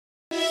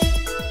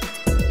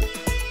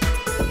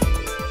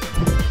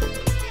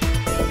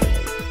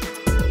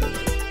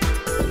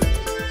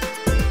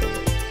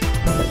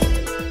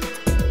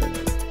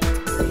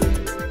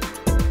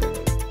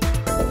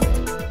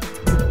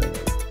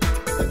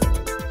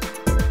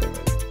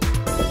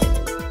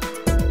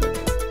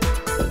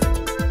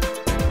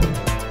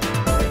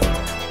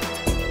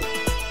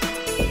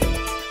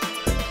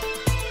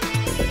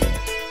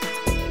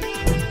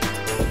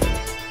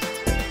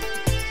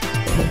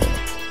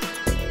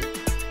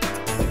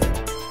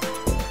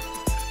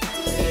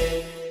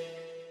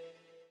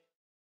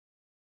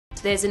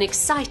next, there's an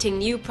exciting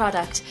new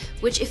product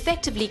which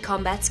effectively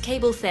combats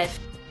cable theft.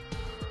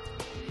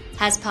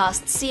 Has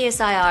passed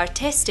CSIR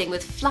testing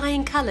with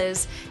flying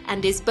colors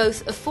and is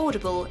both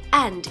affordable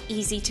and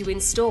easy to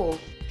install.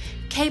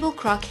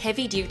 CableCroc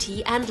Heavy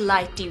Duty and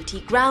Light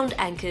Duty Ground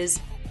Anchors.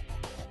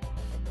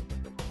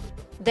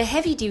 The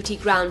Heavy Duty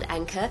Ground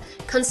Anchor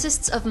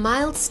consists of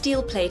mild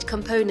steel plate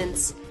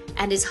components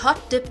and is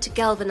hot-dipped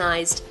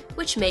galvanized,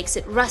 which makes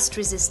it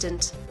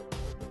rust-resistant.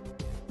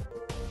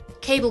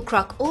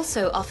 CableCroc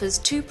also offers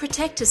two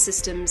protector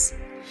systems,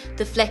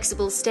 the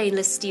flexible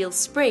stainless steel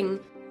spring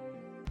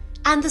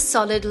and the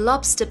solid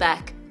lobster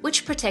back,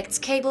 which protects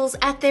cables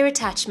at their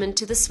attachment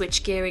to the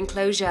switchgear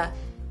enclosure.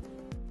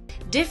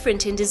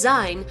 Different in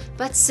design,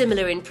 but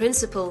similar in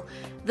principle,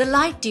 the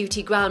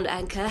light-duty ground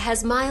anchor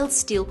has mild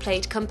steel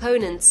plate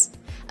components,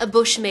 a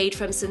bush made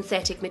from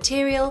synthetic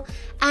material,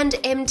 and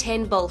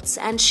M10 bolts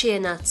and shear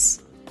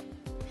nuts.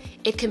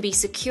 It can be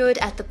secured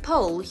at the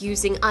pole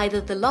using either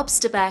the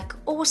lobster back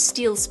or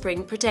steel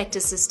spring protector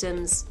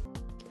systems.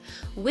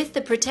 With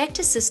the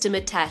protector system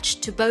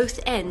attached to both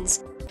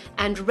ends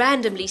and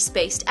randomly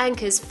spaced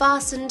anchors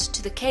fastened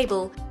to the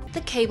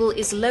cable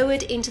is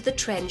lowered into the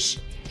trench,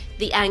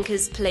 the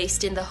anchors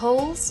placed in the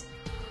holes,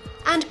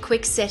 and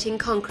quick-setting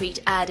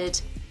concrete added.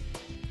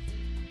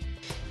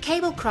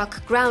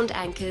 CableCroc ground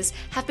anchors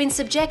have been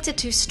subjected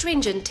to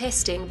stringent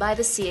testing by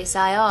the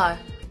CSIR.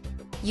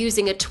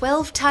 Using a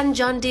 12-ton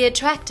John Deere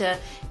tractor,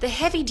 the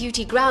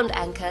heavy-duty ground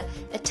anchor,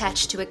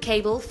 attached to a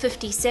cable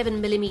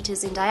 57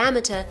 mm in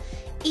diameter,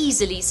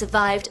 easily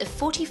survived a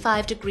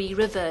 45-degree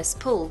reverse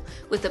pull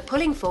with a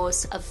pulling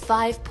force of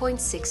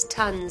 5.6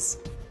 tons.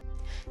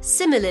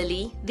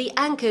 Similarly, the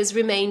anchors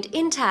remained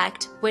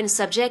intact when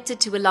subjected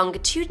to a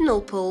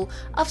longitudinal pull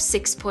of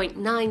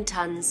 6.9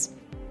 tons.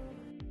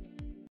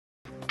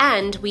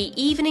 And we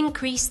even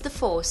increased the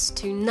force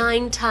to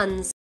 9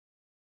 tons.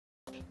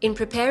 In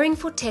preparing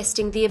for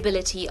testing the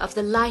ability of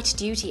the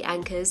light-duty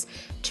anchors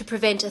to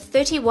prevent a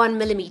 31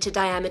 mm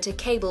diameter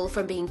cable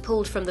from being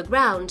pulled from the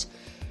ground,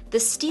 the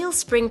steel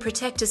spring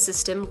protector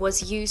system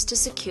was used to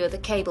secure the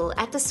cable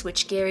at the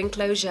switchgear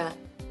enclosure.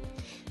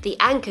 The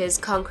anchors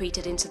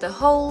concreted into the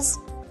holes,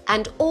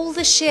 and all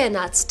the shear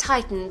nuts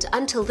tightened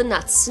until the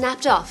nuts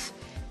snapped off,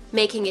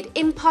 making it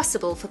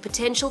impossible for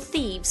potential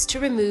thieves to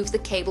remove the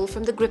cable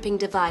from the gripping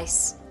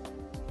device.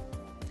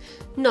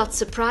 Not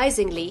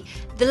surprisingly,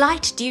 the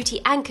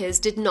light-duty anchors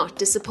did not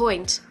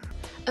disappoint.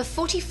 A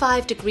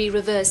 45-degree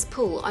reverse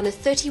pull on a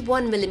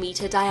 31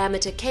 mm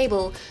diameter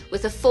cable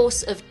with a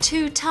force of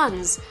 2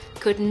 tons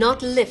could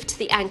not lift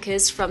the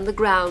anchors from the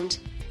ground.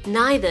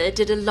 Neither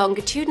did a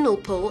longitudinal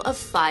pull of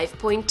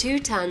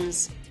 5.2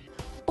 tons,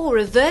 or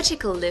a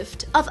vertical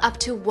lift of up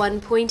to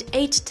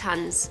 1.8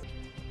 tons.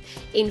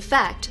 In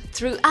fact,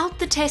 throughout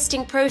the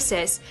testing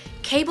process,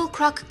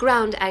 CableCroc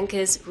ground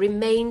anchors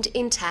remained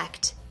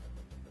intact.